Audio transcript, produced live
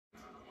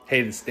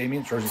Hey, this is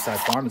Damien, it's Rosy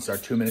Side Farm. It's our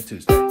 2-Minute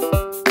Tuesday.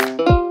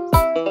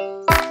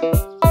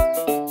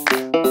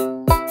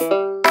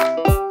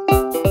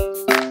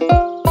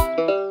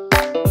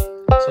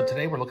 So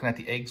today we're looking at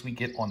the eggs we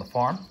get on the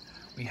farm.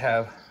 We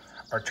have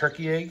our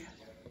turkey egg,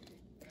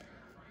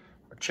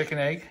 our chicken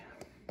egg,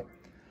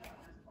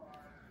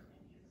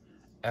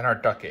 and our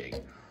duck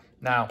egg.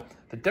 Now,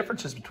 the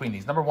differences between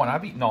these, number one,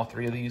 I've eaten all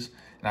three of these,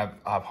 and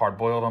I've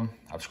hard-boiled them,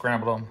 I've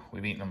scrambled them,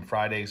 we've eaten them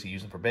fried eggs, we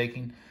use them for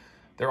baking.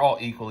 They're all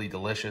equally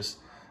delicious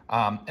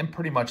and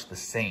pretty much the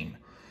same.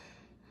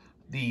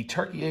 The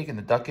turkey egg and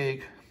the duck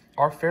egg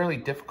are fairly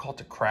difficult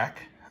to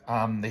crack.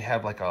 They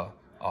have like a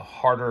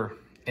harder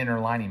inner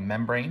lining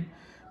membrane,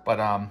 but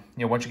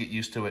you know, once you get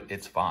used to it,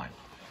 it's fine.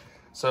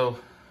 So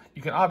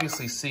you can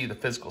obviously see the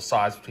physical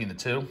size between the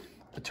two.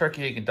 The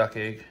turkey egg and duck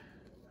egg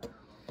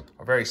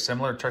are very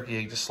similar. Turkey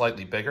egg just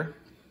slightly bigger.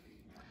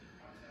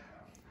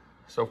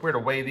 So if we're to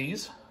weigh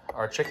these,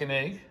 our chicken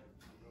egg,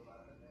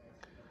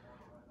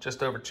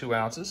 just over 2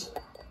 ounces.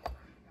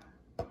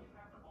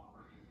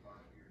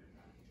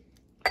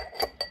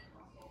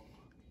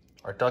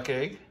 Our duck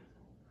egg,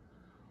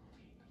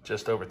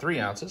 just over 3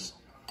 ounces.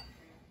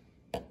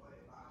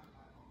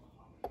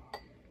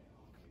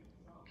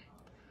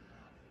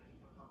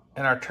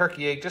 And our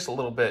turkey egg, just a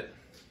little bit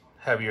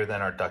heavier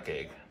than our duck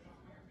egg.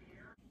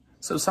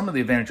 So some of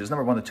the advantages,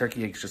 number one, the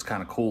turkey egg is just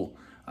kind of cool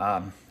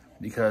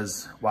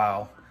because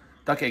while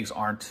duck eggs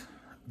aren't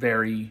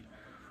very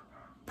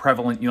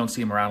prevalent, you don't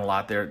see them around a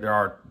lot. There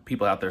are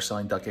people out there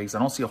selling duck eggs. I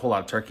don't see a whole lot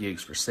of turkey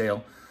eggs for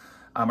sale.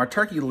 Our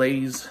turkey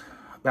lays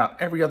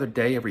about every other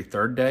day, every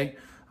third day,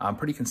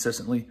 pretty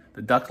consistently.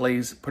 The duck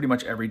lays pretty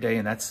much every day,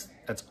 and that's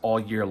all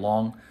year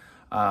long.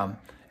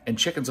 And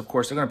chickens, of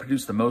course, they're going to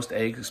produce the most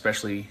eggs,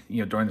 especially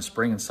during the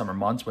spring and summer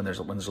months when there's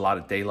a lot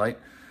of daylight.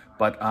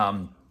 But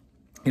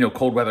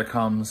cold weather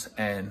comes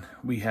and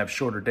we have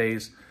shorter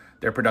days,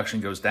 their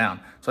production goes down.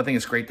 So I think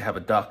it's great to have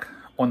a duck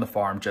on the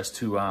farm just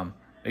to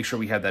make sure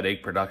we have that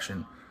egg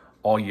production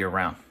all year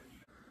round.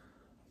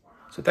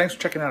 So thanks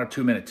for checking out our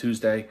 2-Minute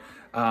Tuesday.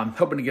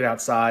 Hoping to get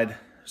outside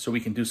so we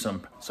can do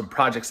some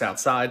projects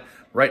outside.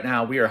 Right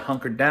now we are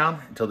hunkered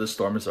down until this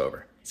storm is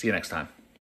over. See you next time.